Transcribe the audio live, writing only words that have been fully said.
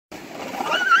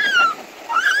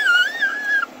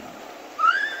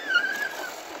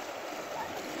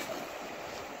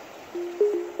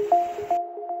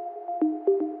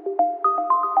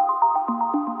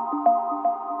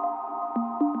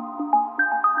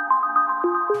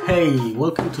Hey,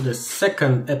 welcome to the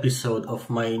second episode of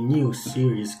my new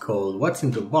series called What's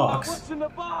in the Box? What's in the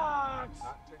box?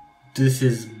 This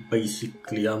is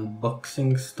basically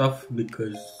unboxing stuff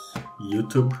because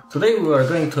YouTube. Today we are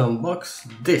going to unbox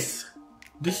this.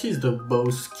 This is the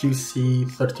Bose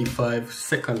QC35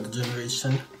 second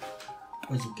generation.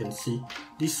 As you can see,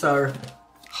 these are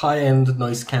high-end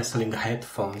noise cancelling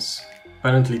headphones.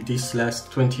 Apparently these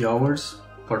last 20 hours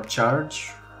per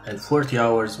charge and 40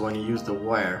 hours when you use the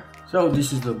wire. So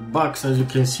this is the box. As you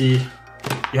can see,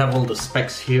 you have all the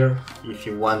specs here. If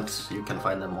you want, you can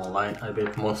find them online. I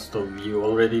bet most of you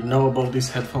already know about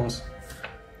these headphones,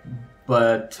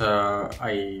 but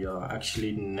I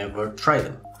actually never tried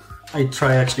them. I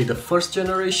tried actually the first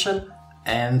generation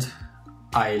and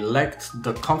I liked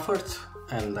the comfort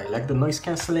and I liked the noise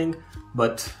cancelling,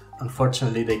 but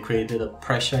unfortunately they created a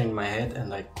pressure in my head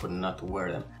and I could not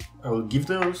wear them. I will give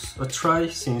those a try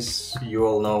since you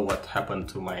all know what happened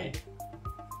to my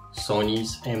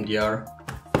Sony's MDR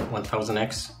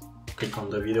 1000X. Click on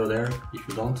the video there if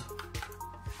you don't.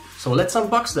 So let's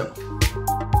unbox them.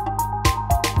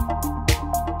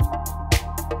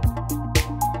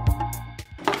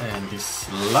 And this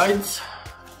slides.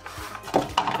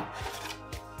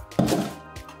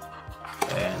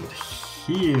 And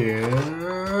here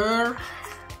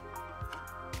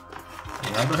we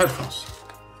have the headphones.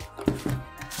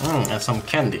 And some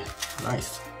candy.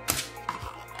 Nice.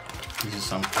 This is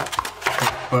some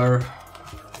paper,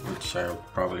 which I will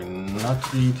probably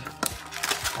not read.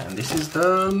 And this is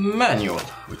the manual,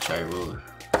 which I will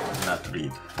not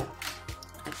read.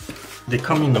 They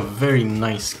come in a very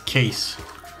nice case.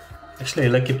 Actually, I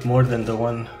like it more than the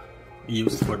one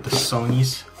used for the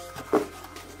Sony's.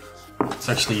 It's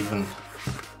actually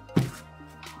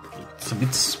it's a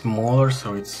bit smaller,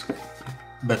 so it's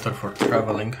better for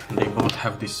traveling. They both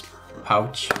have this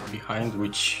pouch behind,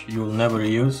 which you'll never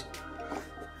use.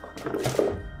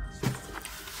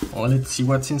 Well, let's see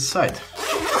what's inside.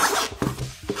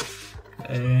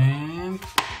 And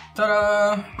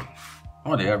ta-da!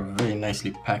 Oh, they are very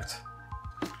nicely packed.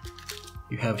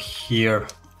 You have here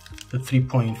the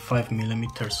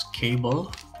 3.5mm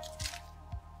cable.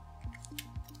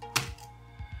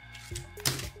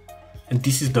 And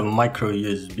this is the micro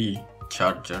USB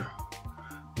charger.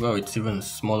 Well, it's even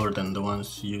smaller than the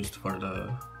ones used by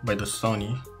the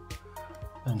Sony.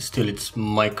 And still it's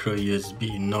micro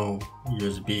USB, no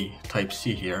USB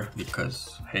Type-C here,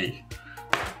 because hey,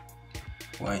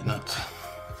 why not?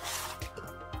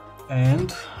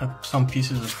 And some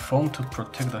pieces of foam to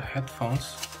protect the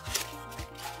headphones.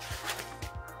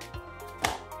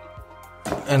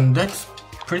 And that's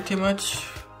pretty much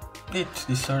it.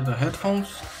 These are the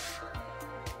headphones.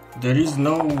 There is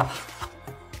no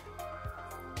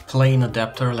plain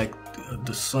adapter like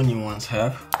the Sony ones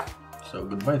have. So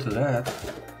goodbye to that.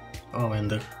 Oh, and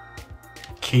the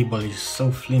cable is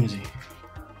so flimsy.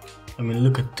 I mean,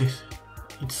 look at this.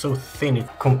 It's so thin.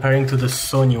 Comparing to the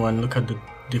Sony one, look at the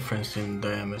difference in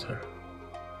diameter.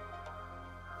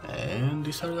 And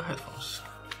these are the headphones.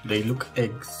 They look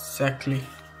exactly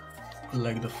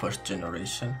like the first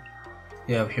generation.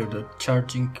 You have here the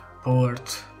charging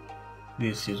port.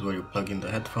 This is where you plug in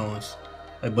the headphones.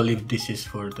 I believe this is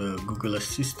for the Google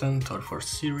Assistant or for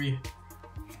Siri.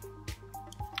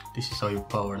 This is how you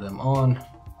power them on.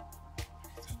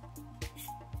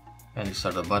 And these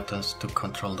are the buttons to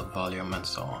control the volume and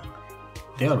so on.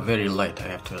 They are very light, I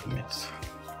have to admit.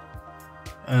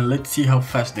 And let's see how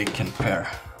fast they can pair.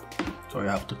 So you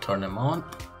have to turn them on.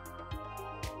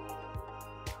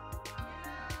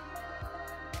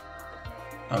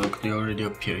 Oh look, they already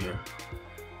appear here.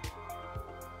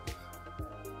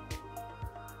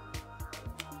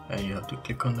 And you have to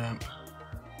click on them.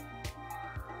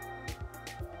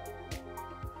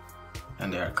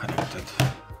 And they are connected.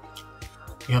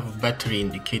 You have a battery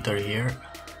indicator here.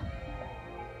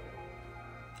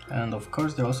 And of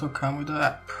course they also come with the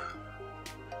app.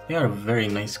 They are very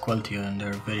nice quality and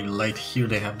they're very light. Here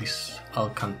they have this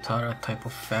Alcantara type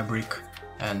of fabric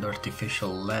and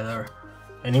artificial leather.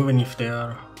 And even if they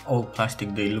are all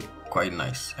plastic, they look quite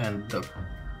nice. And the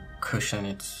cushion,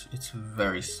 it's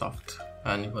very soft.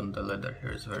 And even the leather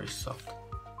here is very soft.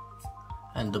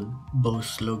 And the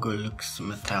Bose logo looks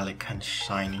metallic and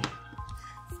shiny.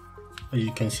 As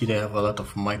you can see, they have a lot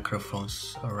of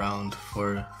microphones around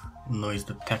for noise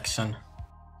detection.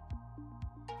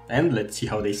 And let's see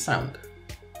how they sound.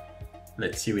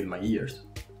 Let's see with my ears.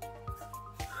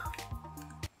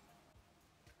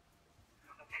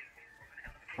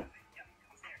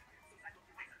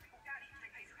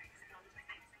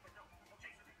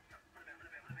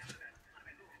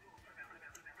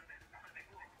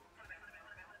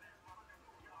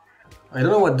 I don't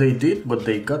know what they did, but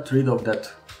they got rid of that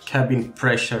cabin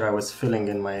pressure I was feeling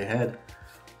in my head.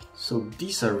 So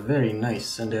these are very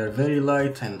nice, and they are very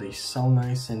light, and they sound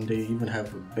nice, and they even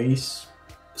have a bass.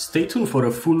 Stay tuned for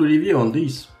a full review on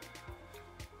these.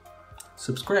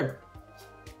 Subscribe.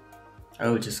 I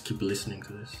will just keep listening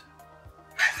to this.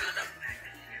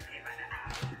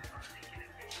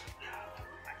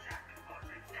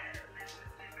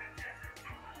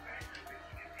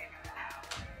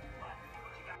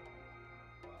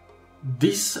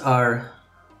 These are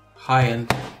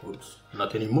high-end, oops,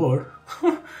 not anymore,